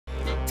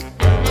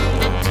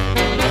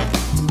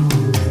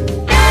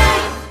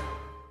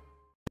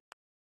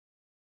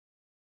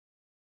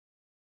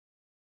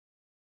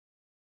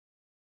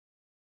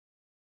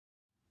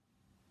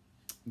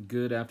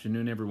Good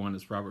afternoon, everyone.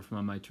 It's Robert from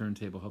On My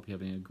Turntable. Hope you're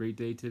having a great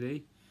day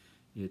today.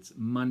 It's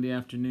Monday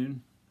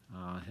afternoon.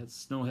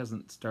 Snow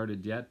hasn't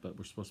started yet, but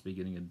we're supposed to be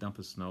getting a dump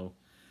of snow,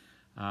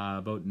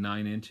 about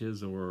 9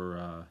 inches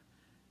or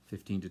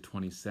 15 to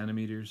 20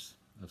 centimeters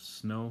of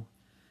snow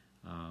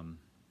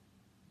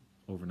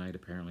overnight,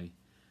 apparently.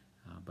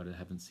 But I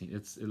haven't seen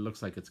it. It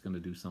looks like it's going to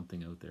do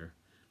something out there.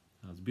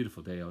 It's a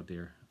beautiful day out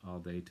there all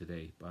day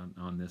today, but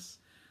on this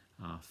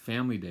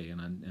Family Day in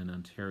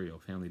Ontario.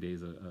 Family Day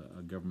is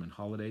a government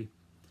holiday.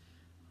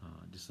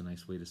 Just a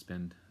nice way to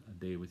spend a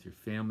day with your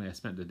family. I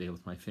spent the day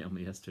with my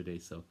family yesterday,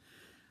 so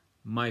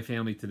my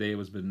family today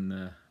was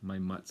been my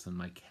mutts and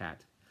my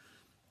cat,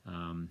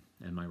 and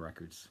my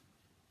records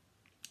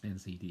and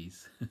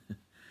CDs.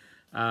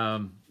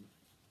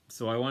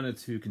 So I wanted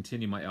to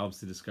continue my Albums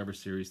to Discover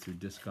series through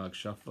Discog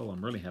Shuffle.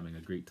 I'm really having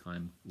a great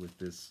time with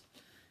this,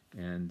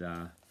 and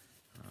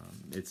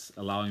it's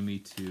allowing me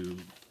to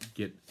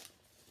get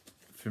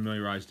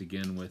familiarized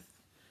again with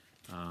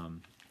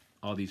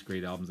all these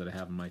great albums that I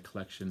have in my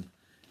collection,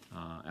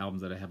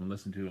 albums that I haven't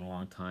listened to in a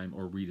long time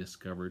or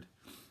rediscovered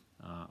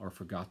or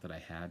forgot that I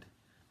had.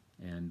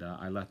 And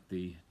I let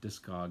the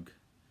Discog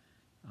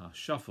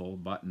Shuffle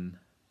button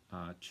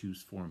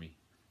choose for me.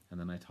 And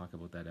then I talk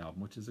about that album,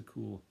 which is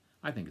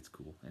I think it's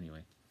cool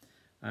anyway.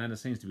 And it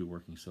seems to be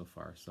working so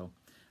far. So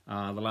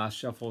the last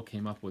shuffle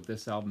came up with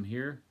this album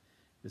here.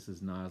 This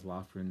is Nils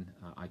Lofgren,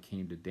 I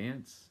Came to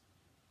Dance.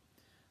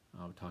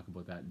 I'll talk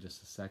about that in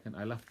just a second.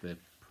 I left the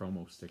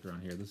promo sticker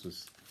on here. This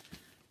was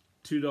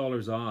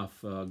 $2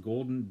 off,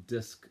 Golden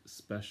Disc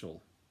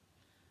Special.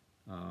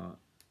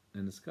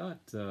 And it's got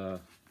an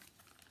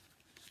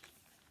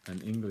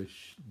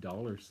English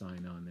dollar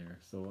sign on there.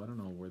 So I don't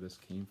know where this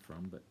came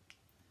from, but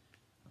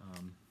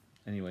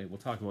anyway, we'll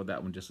talk about that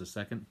one in just a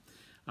second.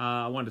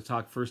 I wanted to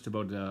talk first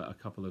about a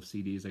couple of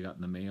CDs I got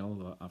in the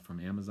mail from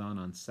Amazon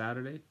on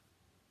Saturday,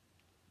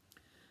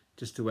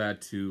 just to add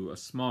to a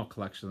small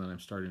collection that I'm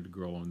starting to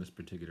grow on this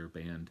particular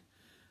band,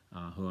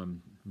 who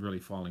I'm really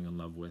falling in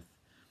love with.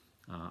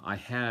 I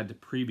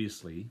had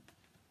previously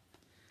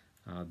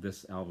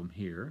this album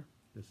here.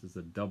 This is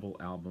a double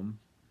album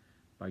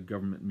by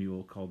Government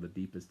Mule called The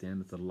Deepest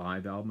End. It's a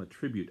live album, a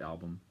tribute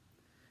album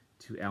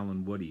to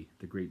Alan Woody,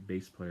 the great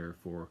bass player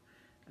for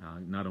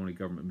not only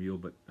Government Mule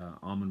but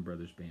Allman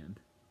Brothers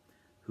Band,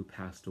 who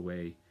passed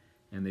away.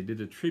 And they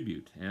did a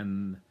tribute,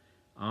 and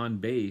on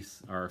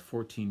bass are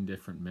 14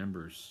 different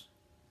members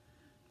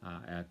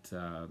at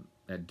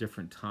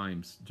different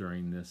times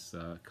during this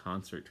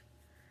concert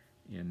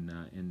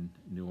in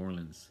New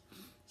Orleans.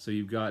 So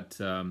you've got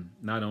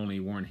not only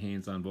Warren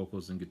Haynes on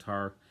vocals and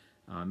guitar,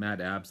 Matt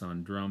Abbs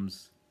on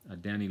drums,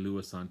 Danny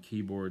Lewis on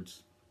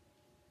keyboards.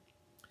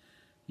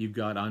 You've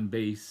got on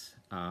bass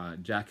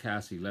Jack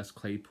Hassey, Les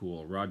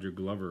Claypool, Roger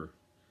Glover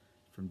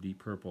from Deep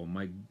Purple,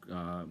 Mike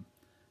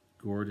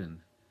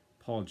Gordon,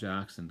 Paul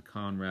Jackson,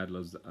 Conrad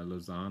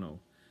Lozano,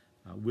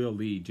 Will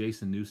Lee,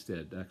 Jason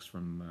Newsted, ex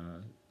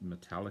from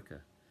Metallica,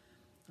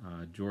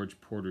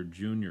 George Porter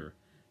Jr.,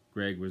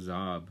 Greg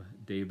Razab,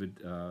 David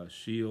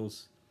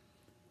Shields,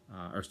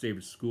 or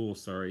David School,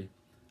 sorry,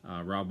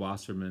 Rob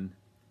Wasserman,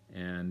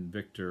 and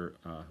Victor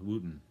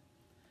Wooten.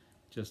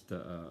 Just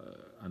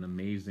an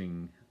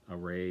amazing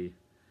array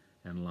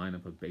and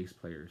lineup of bass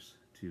players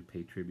to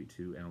pay tribute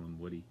to Alan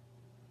Woody.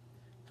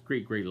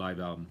 Great, great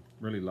live album.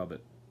 Really love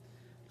it.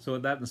 So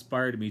that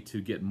inspired me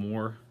to get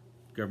more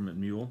Government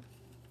Mule.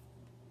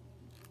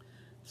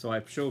 So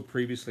I showed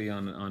previously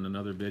on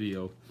another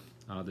video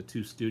the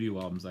two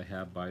studio albums I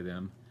have by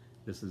them.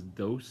 This is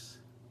Dose.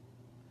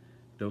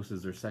 Dose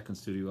is their second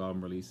studio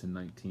album released in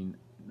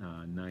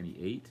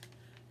 1998.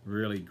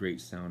 Really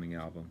great sounding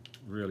album.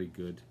 Really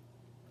good.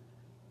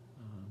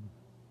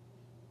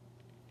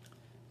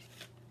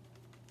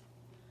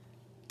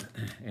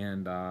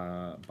 And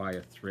By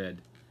a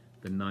Thread,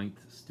 the 9th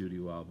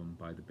studio album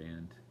by the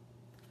band.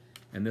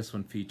 And this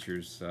one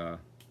features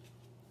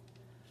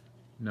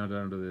none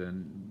other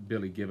than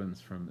Billy Gibbons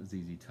from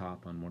ZZ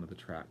Top on one of the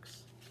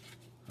tracks.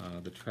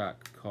 The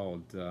track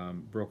called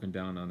Broken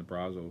Down on the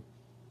Brazo.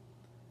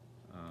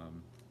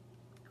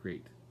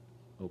 Great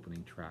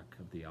opening track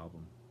of the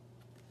album.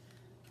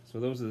 So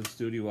those are the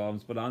studio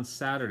albums. But on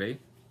Saturday,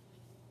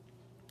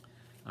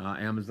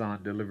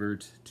 Amazon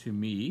delivered to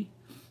me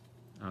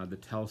the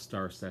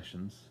Telstar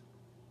Sessions.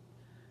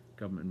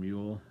 Government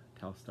Mule,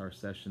 Telstar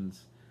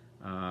Sessions.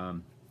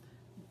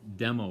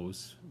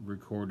 Demos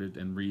recorded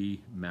and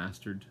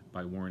remastered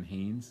by Warren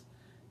Haynes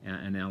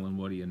and Alan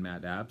Woody and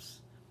Matt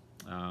Abbs,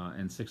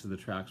 and 6 of the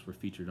tracks were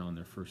featured on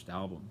their first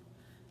album.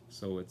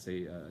 So it's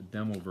a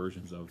demo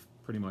versions of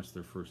pretty much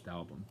their first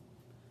album.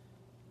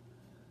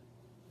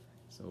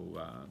 So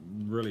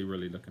really,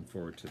 really looking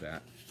forward to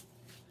that.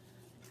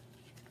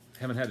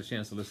 Haven't had a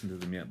chance to listen to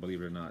them yet,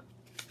 believe it or not.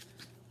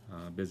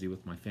 Busy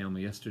with my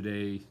family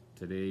yesterday,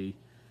 today,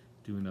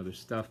 doing other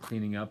stuff,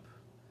 cleaning up,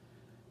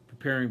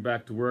 preparing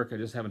back to work. I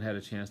just haven't had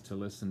a chance to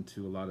listen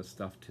to a lot of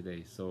stuff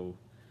today. So,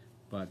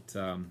 but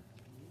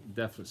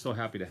definitely so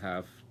happy to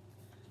have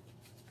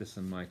this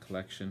in my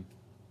collection.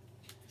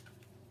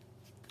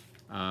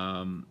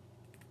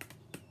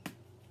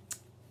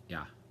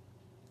 Yeah,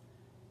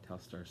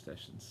 Telstar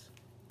Sessions.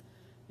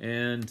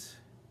 And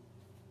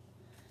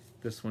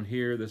this one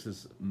here, this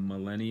is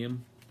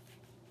Millennium.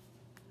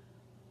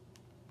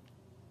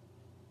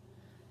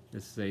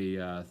 This is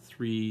a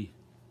 3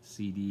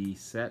 CD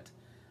set,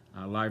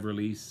 live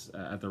release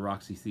at the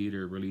Roxy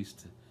Theater,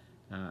 released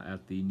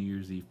at the New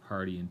Year's Eve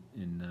party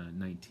in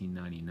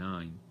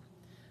 1999.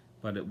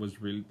 But it was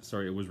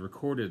it was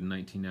recorded in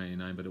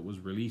 1999, but it was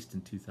released in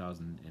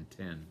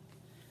 2010,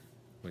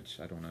 which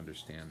I don't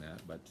understand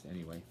that. But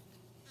anyway,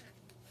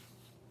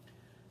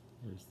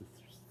 there's the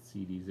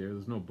CDs there.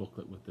 There's no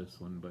booklet with this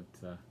one,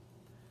 but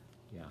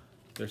yeah,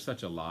 they're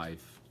such a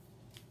live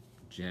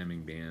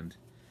jamming band.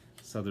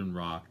 Southern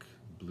rock,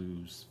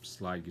 blues,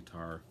 slide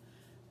guitar,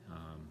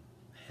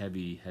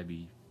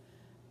 heavy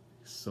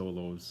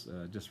solos,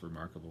 just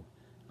remarkable.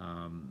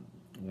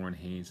 Warren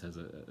Haynes has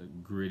a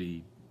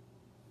gritty,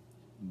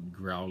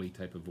 growly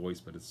type of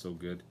voice, but it's so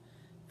good,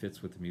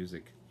 fits with the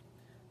music.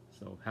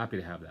 So happy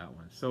to have that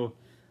one. So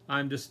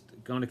I'm just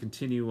going to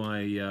continue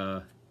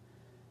my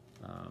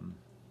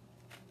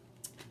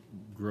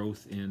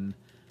growth in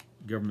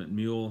Government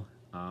Mule.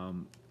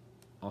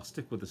 I'll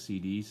stick with the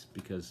CDs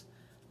because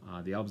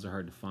the albums are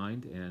hard to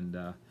find, and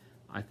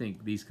I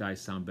think these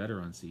guys sound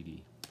better on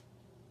CD.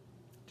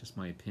 Just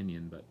my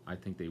opinion, but I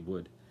think they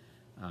would.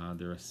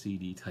 They're a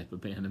CD type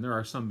of band, and there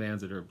are some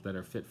bands that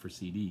are fit for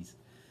CDs,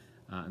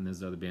 and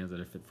there's other bands that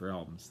are fit for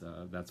albums.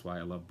 That's why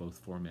I love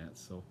both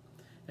formats. So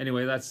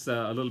anyway, that's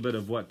a little bit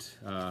of what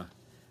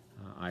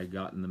I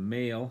got in the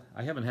mail.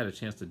 I haven't had a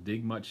chance to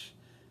dig much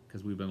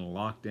because we've been in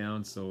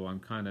lockdown, so I'm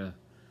kind of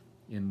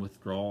in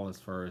withdrawal as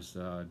far as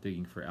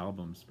digging for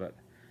albums, but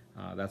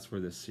that's where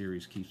this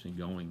series keeps me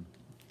going.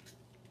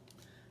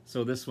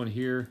 So this one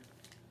here,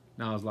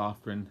 Nils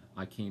Lofgren,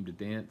 I Came to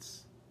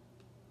Dance.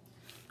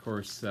 Of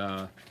course,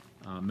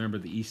 member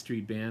of the E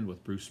Street Band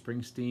with Bruce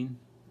Springsteen,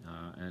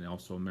 and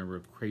also a member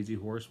of Crazy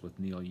Horse with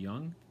Neil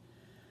Young.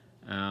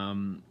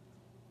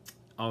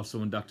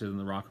 Also inducted in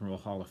the Rock and Roll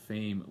Hall of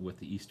Fame with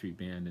the E Street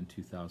Band in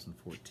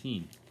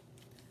 2014.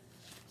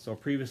 So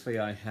previously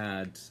I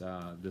had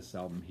this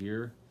album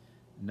here,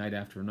 Night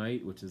After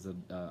Night, which is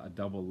a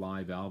double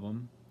live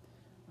album.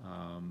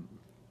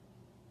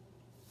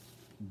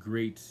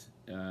 Great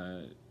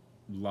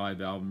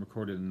live album,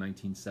 recorded in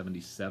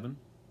 1977.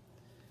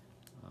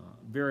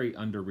 Very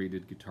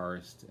underrated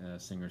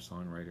guitarist,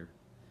 singer-songwriter.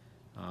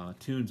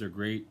 Tunes are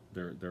great.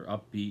 They're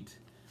upbeat.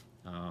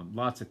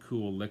 Lots of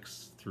cool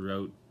licks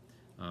throughout.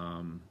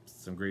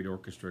 Some great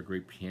orchestra,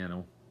 great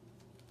piano,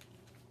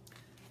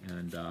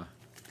 and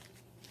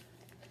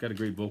got a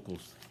great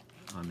vocals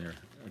on there.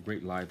 A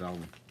great live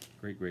album.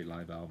 Great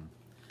live album.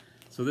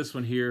 So this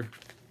one here,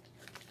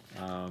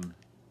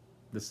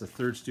 this is the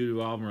third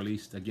studio album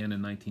released again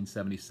in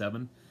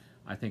 1977.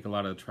 I think a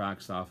lot of the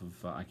tracks off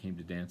of I Came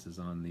to Dance is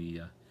on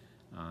the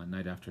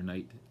Night After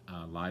Night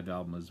live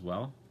album as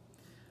well.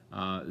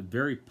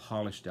 Very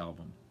polished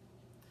album,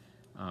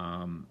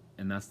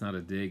 and that's not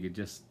a dig.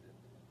 It's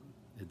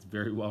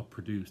very well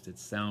produced. It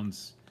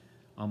sounds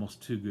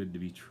almost too good to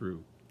be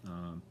true.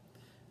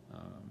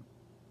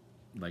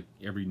 Like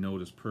every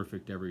note is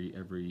perfect.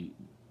 Every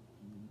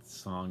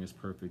song is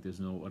perfect. There's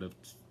no what if.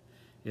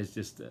 It's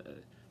just,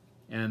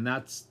 and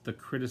that's the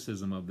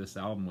criticism of this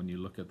album when you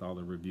look at all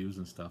the reviews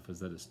and stuff, is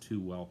that it's too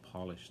well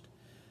polished.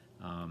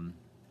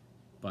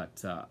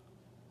 But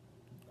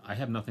I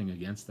have nothing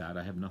against that.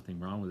 I have nothing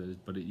wrong with it.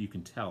 But you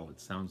can tell it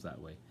sounds that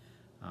way.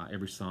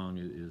 Every song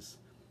is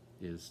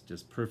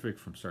just perfect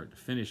from start to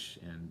finish,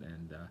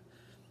 and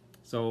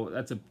so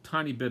that's a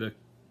tiny bit of,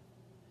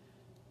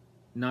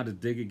 not a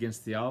dig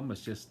against the album.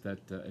 It's just that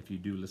if you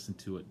do listen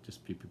to it,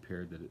 just be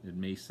prepared that it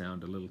may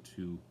sound a little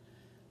too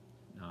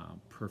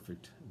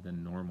perfect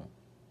than normal.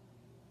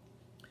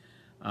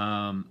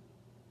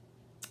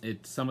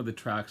 Some of the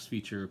tracks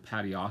feature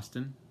Patty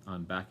Austin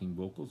on backing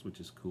vocals, which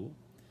is cool.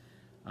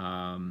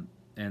 And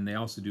they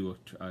also do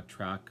a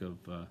track of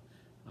a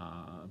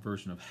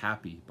version of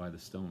Happy by the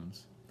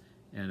Stones,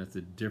 and it's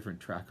a different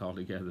track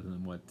altogether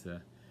than what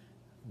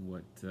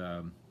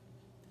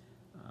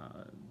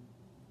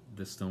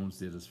the Stones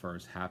did as far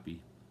as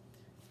Happy.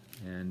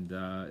 And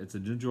it's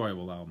an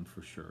enjoyable album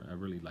for sure. I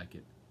really like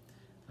it.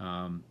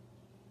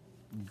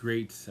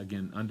 Great,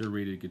 again,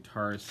 underrated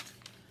guitarist,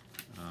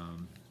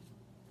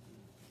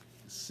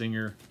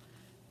 singer.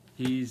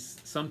 He's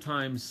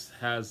sometimes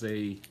has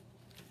a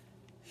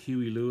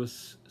Huey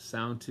Lewis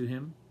sound to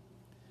him.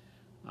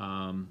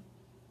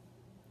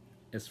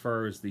 As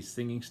far as the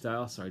singing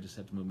style, sorry, I just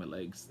have to move my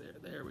legs there.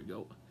 There we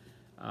go.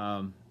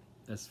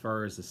 As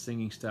far as the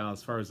singing style,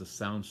 as far as the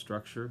sound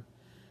structure,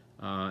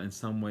 in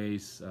some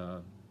ways,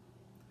 a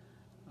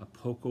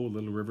Poco,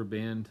 Little River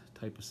Band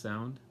type of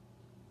sound.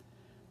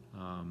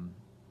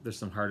 There's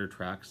some harder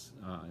tracks,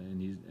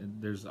 and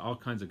there's all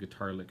kinds of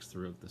guitar licks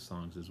throughout the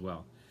songs as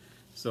well.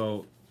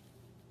 So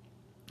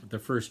the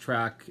first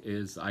track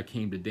is I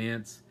Came to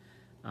Dance.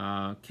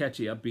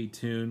 Catchy, upbeat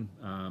tune,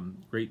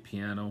 great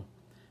piano.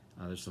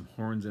 There's some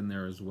horns in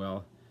there as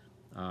well.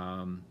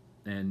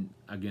 And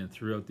again,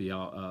 throughout the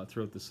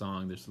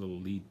song, there's little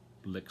lead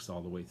licks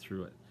all the way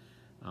through it.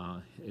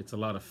 It's a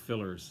lot of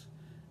fillers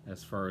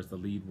as far as the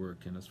lead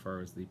work and as far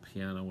as the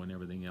piano and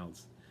everything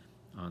else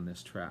on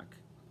this track.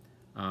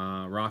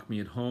 Rock Me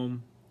at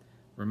Home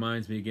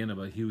reminds me again of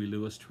a Huey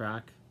Lewis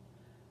track,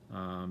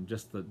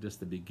 just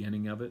the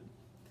beginning of it,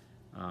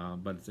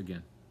 but it's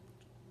again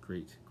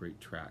great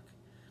track.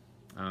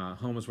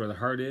 Home is Where the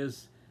Heart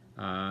Is,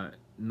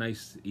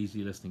 nice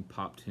easy listening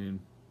pop tune,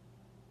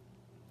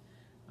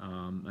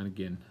 and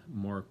again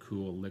more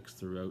cool licks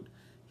throughout.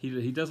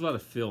 He does a lot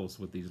of fills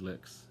with these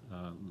licks,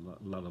 a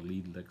lot of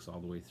lead licks all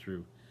the way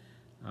through.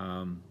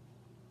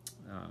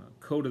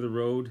 Code of the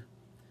Road,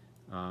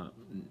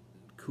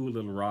 cool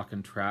little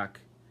rockin' track,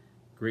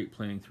 great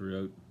playing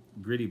throughout,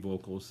 gritty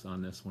vocals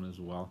on this one as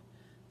well.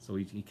 So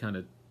he kind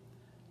of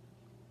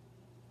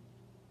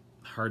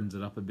hardens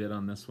it up a bit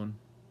on this one.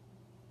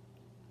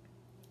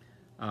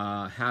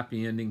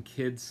 Happy Ending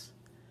Kids,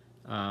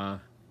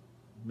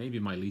 maybe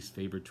my least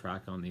favorite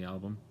track on the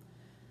album.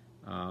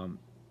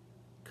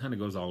 Kind of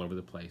goes all over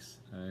the place,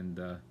 and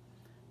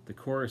the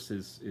chorus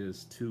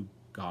is too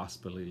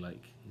gospel-y,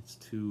 like it's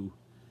too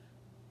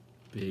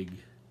big,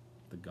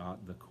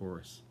 the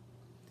chorus,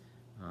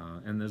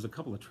 and there's a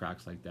couple of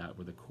tracks like that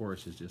where the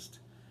chorus is just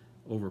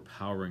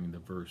overpowering the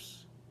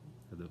verse,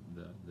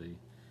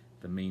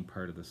 the main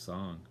part of the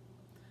song.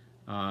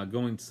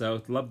 Going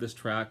South, love this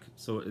track.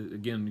 So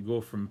again, you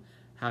go from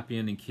Happy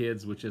Ending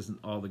Kids, which isn't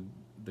all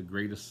the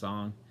greatest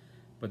song,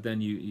 but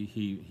then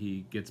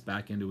he gets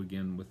back into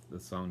again with the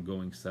song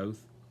Going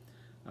South.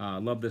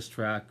 Love this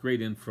track.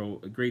 Great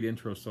intro.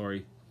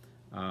 Sorry.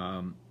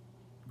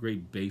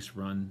 Great bass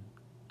run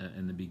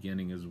in the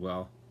beginning as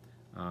well.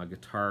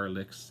 Guitar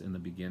licks in the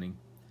beginning.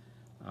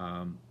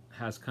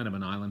 Has kind of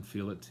an island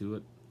feel to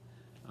it.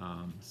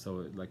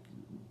 So it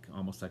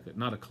almost like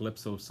not a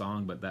calypso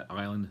song, but that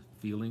island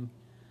feeling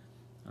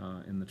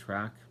in the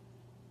track.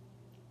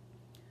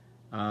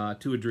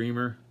 To a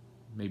Dreamer,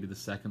 maybe the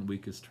second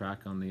weakest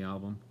track on the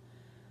album.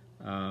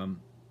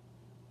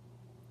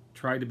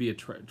 Try to be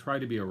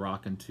a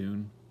rockin'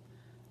 tune,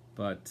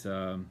 but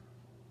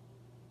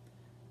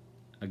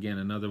again,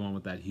 another one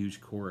with that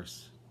huge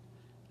chorus.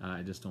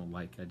 I just don't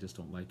like it.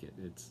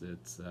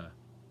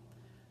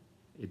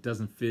 It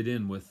doesn't fit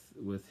in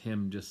with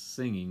him just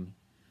singing,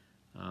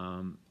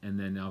 and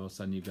then all of a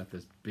sudden you've got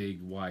this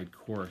big wide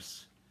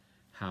chorus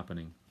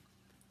happening.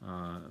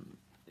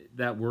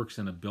 That works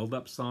in a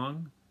build-up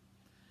song.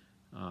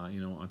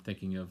 I'm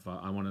thinking of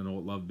I Want to Know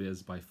What Love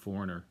Is by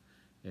Foreigner.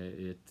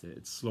 It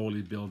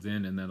slowly builds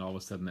in, and then all of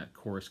a sudden that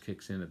chorus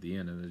kicks in at the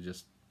end, and it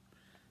just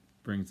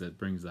brings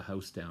the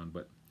house down.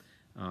 But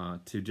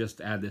to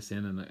just add this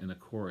in a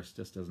chorus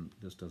just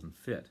doesn't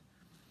fit.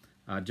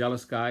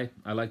 Jealous Guy,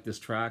 I like this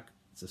track.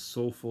 It's a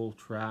soulful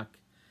track,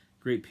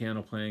 great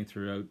piano playing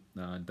throughout,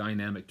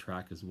 dynamic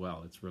track as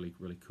well. It's really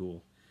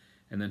cool.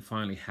 And then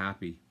finally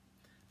Happy,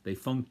 they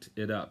funked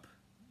it up,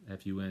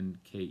 Funked, in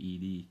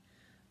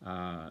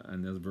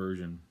this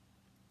version.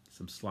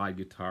 Some slide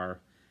guitar,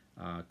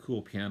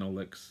 cool piano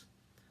licks,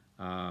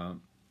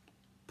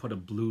 put a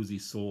bluesy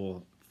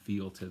soul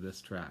feel to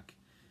this track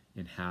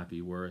in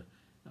Happy, where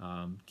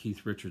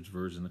Keith Richards'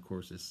 version, of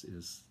course,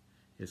 is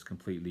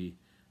completely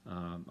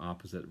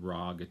opposite,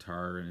 raw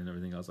guitar and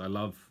everything else. I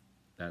love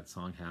that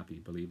song Happy,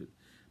 believe it.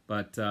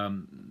 But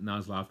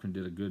Nils Lofgren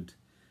did a good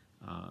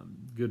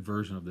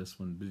version of this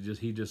one. But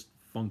he just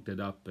funked it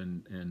up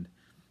and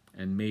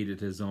made it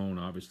his own,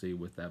 obviously,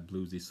 with that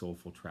bluesy,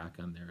 soulful track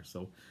on there.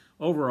 So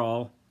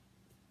overall,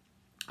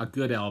 a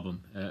good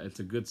album. It's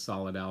a good,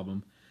 solid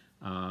album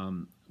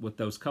with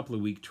those couple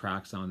of weak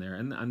tracks on there.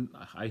 And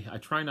I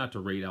try not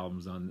to rate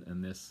albums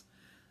on this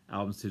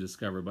Albums to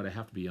Discover, but I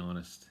have to be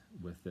honest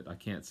with it. I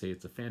can't say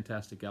it's a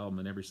fantastic album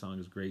and every song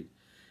is great.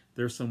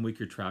 There's some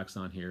weaker tracks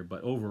on here,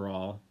 but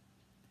overall,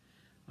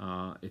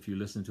 if you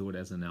listen to it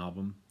as an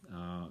album,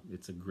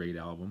 it's a great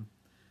album.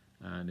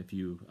 And if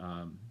you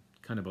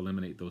kind of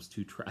eliminate those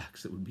two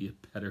tracks, it would be a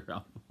better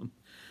album.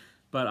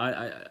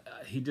 But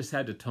he just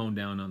had to tone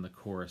down on the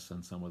chorus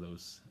on some of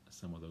those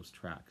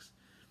tracks.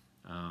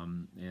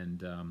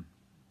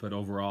 But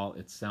overall,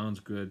 it sounds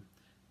good.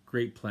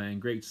 Great playing,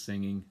 great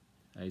singing.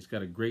 He's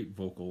got a great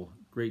vocal,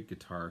 great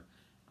guitar.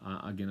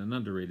 Again, an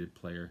underrated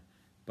player,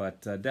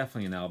 but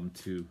definitely an album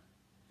to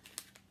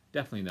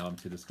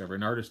discover,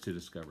 an artist to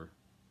discover.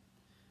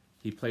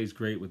 He plays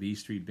great with E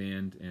Street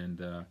Band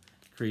and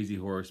Crazy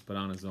Horse, but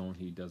on his own,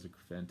 he does a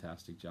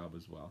fantastic job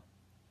as well.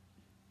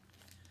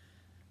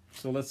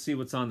 So let's see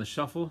what's on the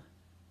shuffle.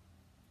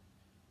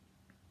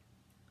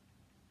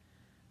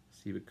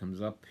 See if it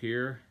comes up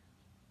here.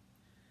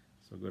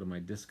 So I'll go to my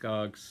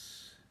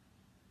Discogs.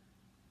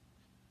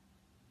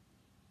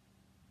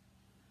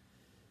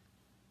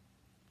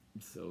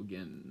 So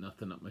again,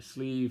 nothing up my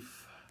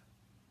sleeve.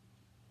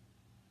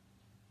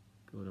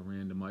 Go to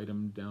random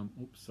item down.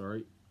 Oops,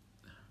 sorry.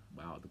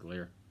 Wow, the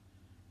glare.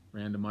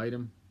 Random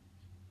item.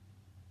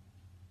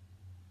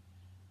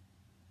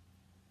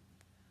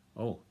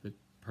 Oh,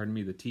 pardon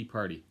me, the Tea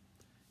Party.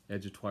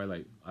 Edge of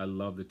Twilight. I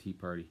love the Tea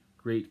Party.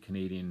 Great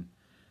Canadian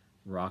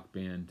rock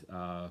band.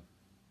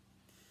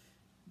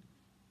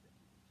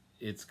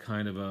 It's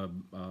kind of a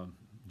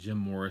Jim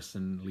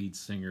Morrison lead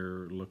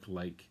singer look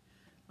like.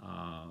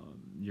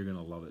 You're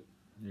gonna love it.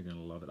 You're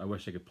gonna love it. I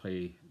wish I could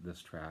play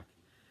this track.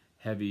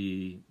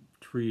 Heavy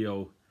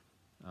trio,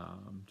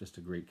 just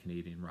a great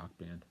Canadian rock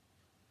band.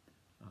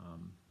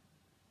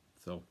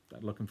 So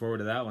looking forward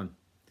to that one.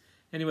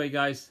 Anyway,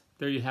 guys,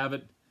 there you have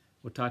it.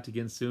 We'll talk to you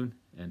again soon,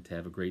 and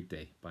have a great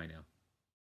day. Bye now.